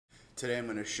Today I'm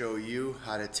going to show you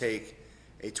how to take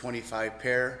a 25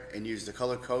 pair and use the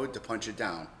color code to punch it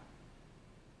down.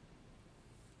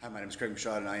 Hi, my name is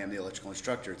Michaud and I am the electrical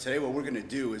instructor. Today what we're going to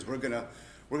do is we're going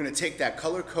to take that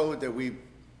color code that we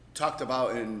talked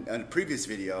about in a previous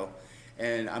video,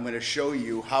 and I'm going to show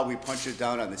you how we punch it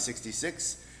down on the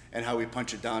 66 and how we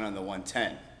punch it down on the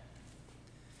 110.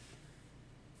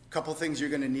 Couple things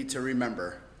you're going to need to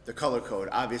remember. The color code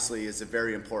obviously is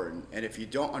very important, and if you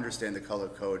don't understand the color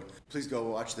code, please go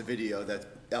watch the video that's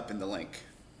up in the link.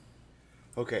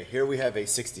 Okay, here we have a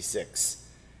 66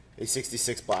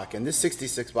 block, and this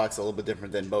 66 block is a little bit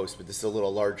different than most, but this is a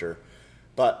little larger.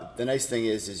 But the nice thing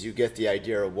is you get the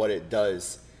idea of what it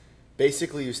does.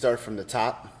 Basically, you start from the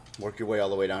top, work your way all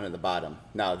the way down to the bottom.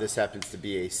 Now, this happens to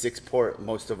be a 6-port,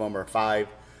 most of them are 5,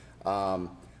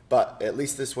 but at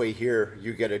least this way here,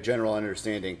 you get a general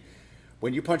understanding.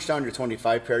 When you punch down your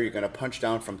 25 pair, you're going to punch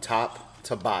down from top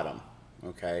to bottom,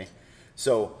 okay?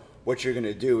 So what you're going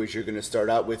to do is you're going to start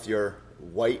out with your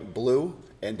white, blue,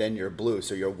 and then your blue.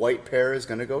 So your white pair is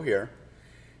going to go here,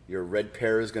 your red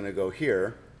pair is going to go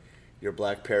here, your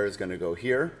black pair is going to go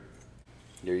here,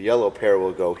 your yellow pair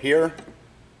will go here,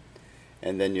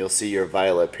 and then you'll see your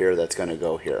violet pair that's going to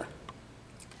go here.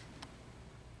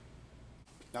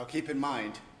 Now keep in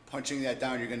mind, punching that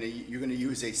down, you're going to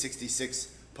use a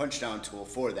 66 punch down tool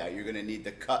for that. You're going to need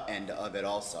the cut end of it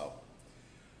also.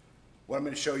 What I'm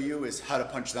going to show you is how to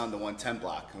punch down the 110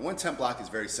 block. The 110 block is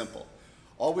very simple.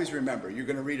 Always remember, you're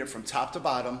going to read it from top to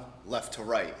bottom, left to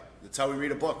right. That's how we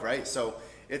read a book, right? So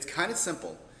it's kind of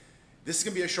simple. This is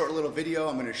going to be a short little video.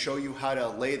 I'm going to show you how to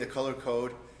lay the color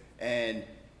code and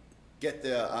get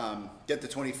the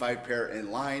 25 pair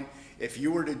in line. If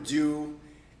you were to do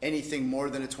anything more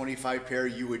than a 25 pair,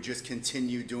 you would just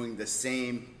continue doing the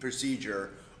same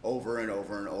procedure over and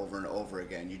over and over and over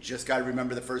again. You just got to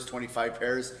remember the first 25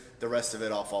 pairs. The rest of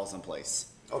it all falls in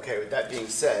place. Okay, with that being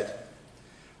said,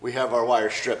 we have our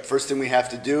wire strip. First thing we have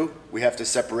to do, we have to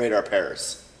separate our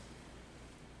pairs.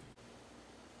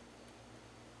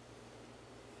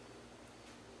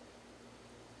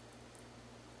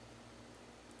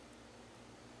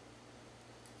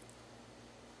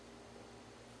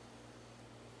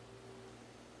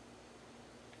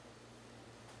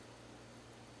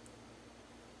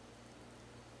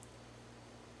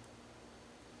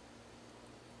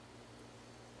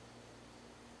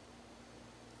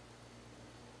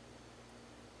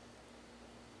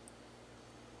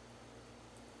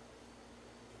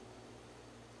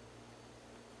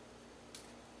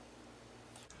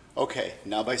 Okay,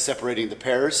 now by separating the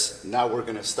pairs, now we're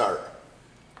going to start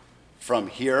from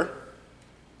here.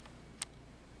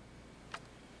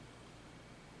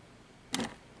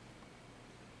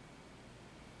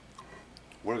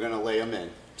 We're going to lay them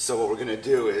in. So what we're going to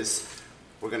do is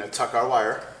we're going to tuck our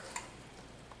wire,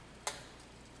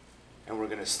 and we're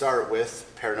going to start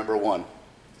with pair number 1,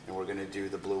 and we're going to do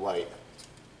the blue-white.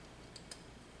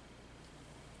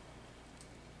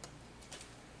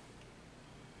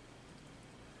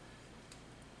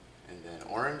 And then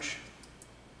orange,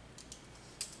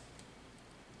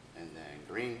 and then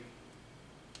green.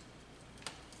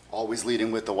 Always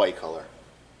leading with the white color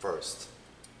first.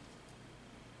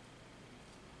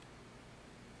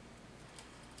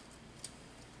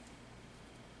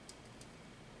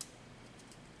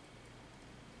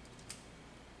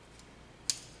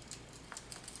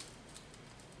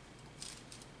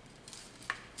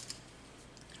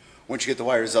 Once you get the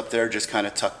wires up there, just kind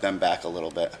of tuck them back a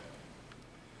little bit.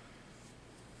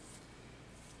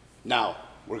 Now,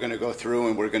 we're going to go through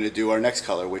and we're going to do our next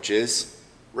color, which is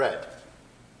red.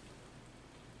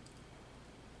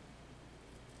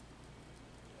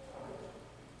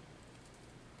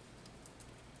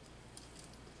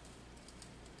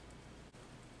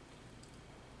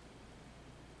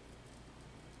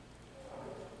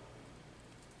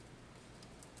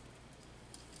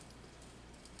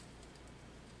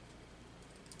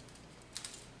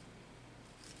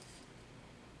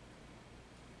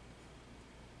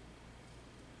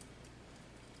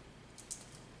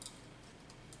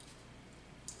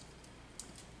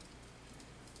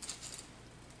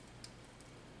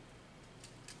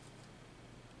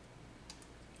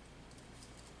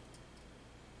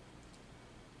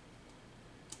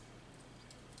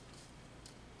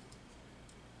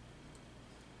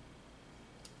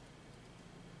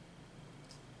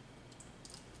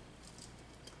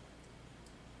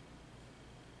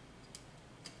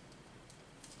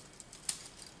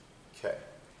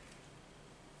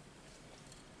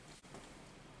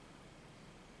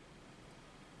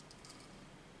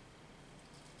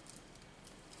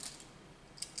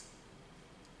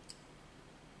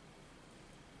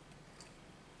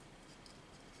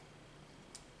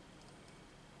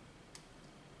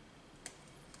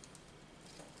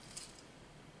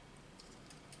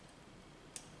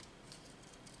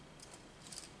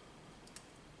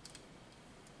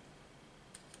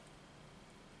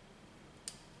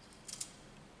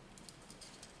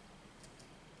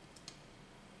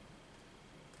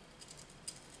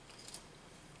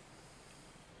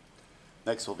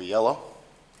 Next will be yellow.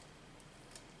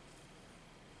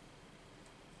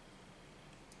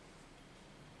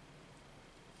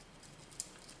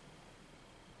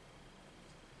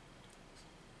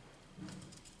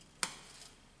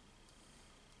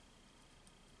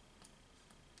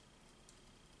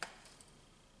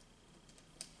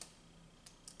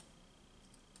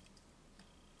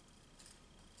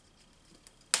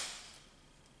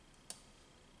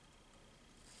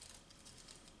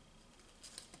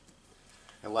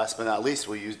 And last but not least,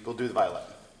 we'll do the violet.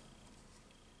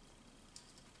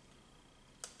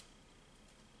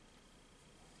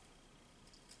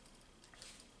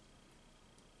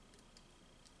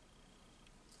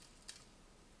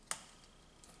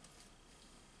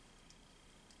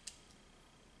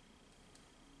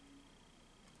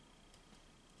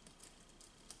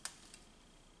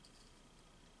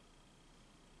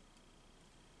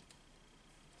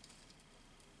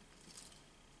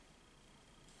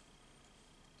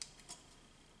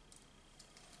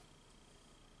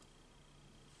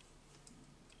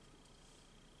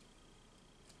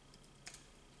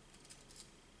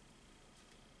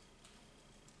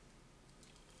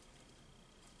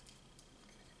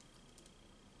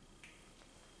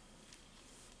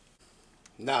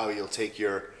 Now you'll take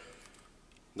your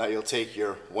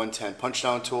 110 punch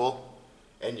down tool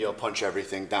and you'll punch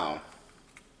everything down.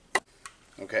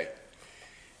 Okay.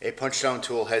 A punch down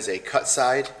tool has a cut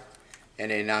side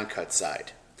and a non-cut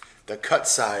side. The cut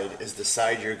side is the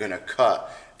side you're going to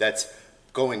cut that's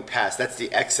going past. That's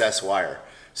the excess wire.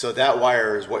 So that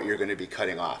wire is what you're going to be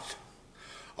cutting off.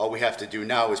 All we have to do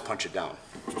now is punch it down.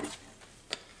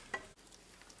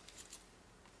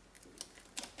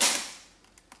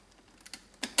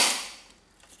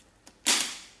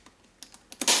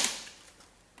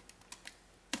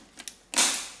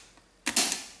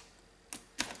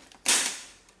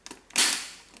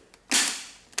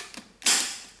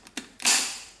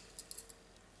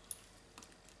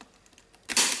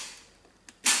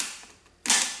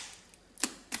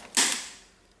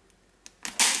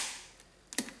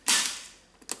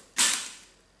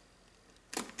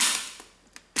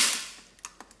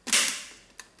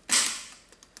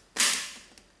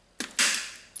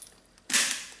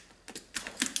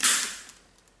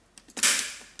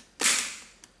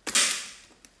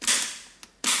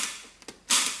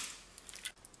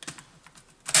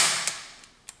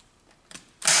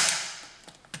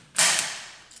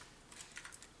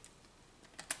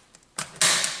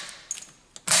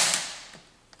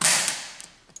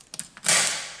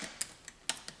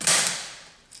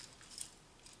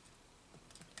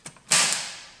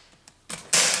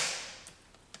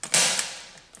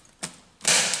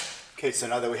 Okay, so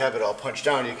now that we have it all punched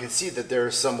down, you can see that there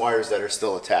are some wires that are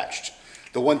still attached.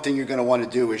 The one thing you're going to want to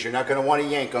do is you're not going to want to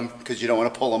yank them because you don't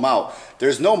want to pull them out.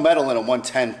 There's no metal in a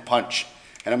 110 punch,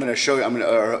 and I'm going to show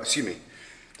you,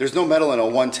 there's no metal in a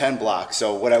 110 block,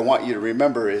 so what I want you to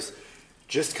remember is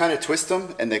just kind of twist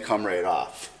them and they come right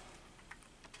off.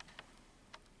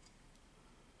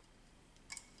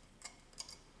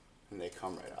 And they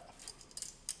come right off.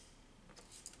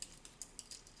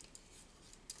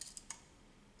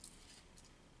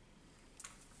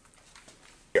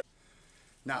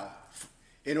 Now,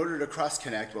 in order to cross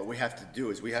connect, what we have to do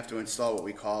is we have to install what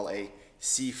we call a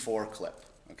C4 clip.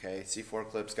 Okay, C4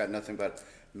 clip's got nothing but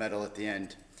metal at the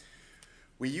end.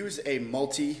 We use a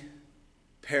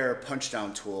multi-pair punch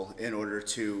down tool in order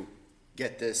to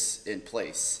get this in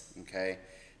place. Okay,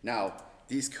 now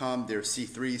these they're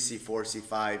C3, C4,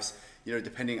 C5s,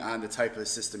 depending on the type of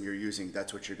system you're using,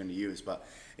 that's what you're going to use. But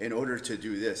in order to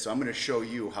do this, so I'm going to show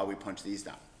you how we punch these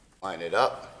down. Line it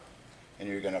up. And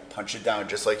you're going to punch it down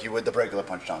just like you would the regular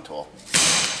punch down tool.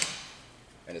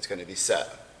 And it's going to be set.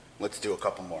 Let's do a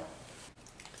couple more.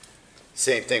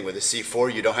 Same thing with the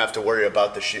C4. You don't have to worry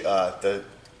about the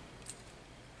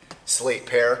slate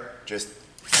pair. Just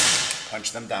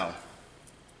punch them down.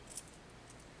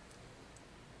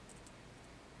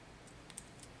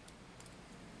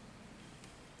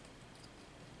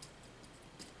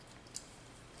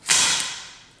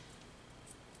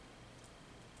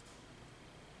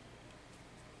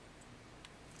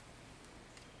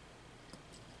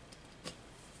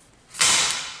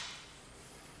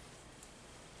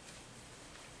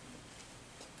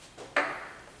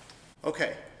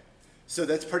 Okay, so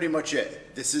that's pretty much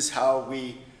it. This is how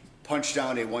we punch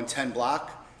down a 110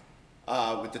 block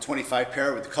with the 25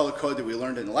 pair with the color code that we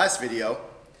learned in the last video.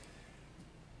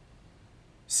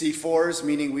 C4s,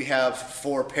 meaning we have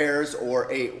 4 pairs or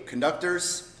 8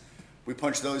 conductors. We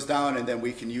punch those down and then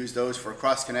we can use those for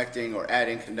cross connecting or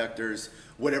adding conductors,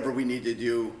 whatever we need to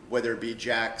do, whether it be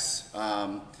jacks,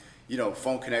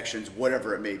 phone connections,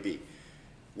 whatever it may be.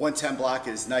 110 block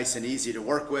is nice and easy to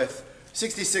work with.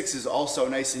 66 is also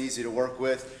nice and easy to work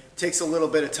with. Takes a little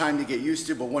bit of time to get used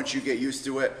to, but once you get used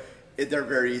to it, they're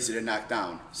very easy to knock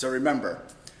down. So remember,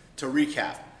 to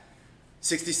recap,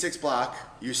 66 block,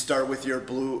 you start with your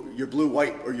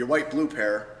blue-white or your white-blue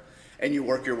pair, and you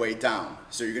work your way down.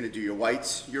 So you're going to do your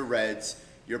whites, your reds,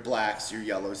 your blacks, your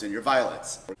yellows, and your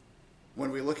violets.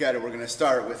 When we look at it, we're going to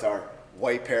start with our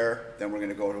white pair, then we're going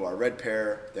to go to our red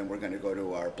pair, then we're going to go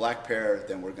to our black pair,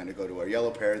 then we're going to go to our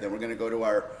yellow pair, then we're going to go to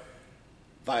our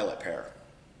violet pair.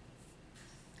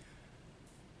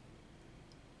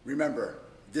 Remember,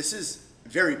 this is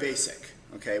very basic,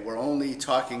 okay? We're only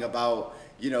talking about,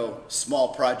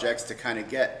 small projects to kind of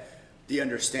get the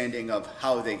understanding of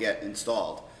how they get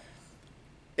installed.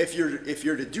 If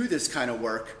you're to do this kind of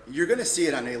work, you're going to see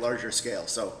it on a larger scale.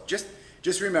 So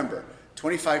just remember,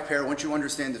 25 pair, once you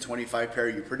understand the 25 pair,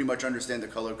 you pretty much understand the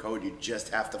color code. You just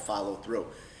have to follow through.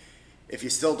 If you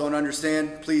still don't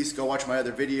understand, please go watch my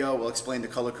other video. We'll explain the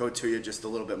color code to you just a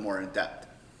little bit more in depth.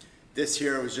 This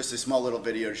here was just a small little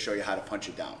video to show you how to punch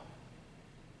it down.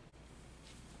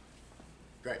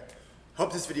 Great.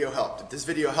 Hope this video helped. If this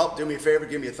video helped, do me a favor,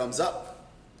 give me a thumbs up.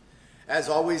 As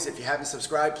always, if you haven't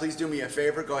subscribed, please do me a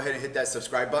favor, go ahead and hit that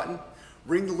subscribe button.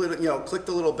 Ring the little, click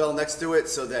the little bell next to it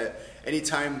so that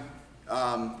anytime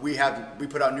we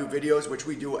put out new videos, which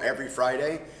we do every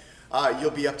Friday, you'll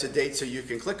be up to date so you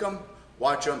can click them,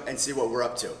 watch them, and see what we're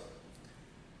up to.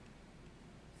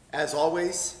 As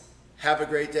always, have a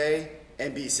great day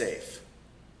and be safe.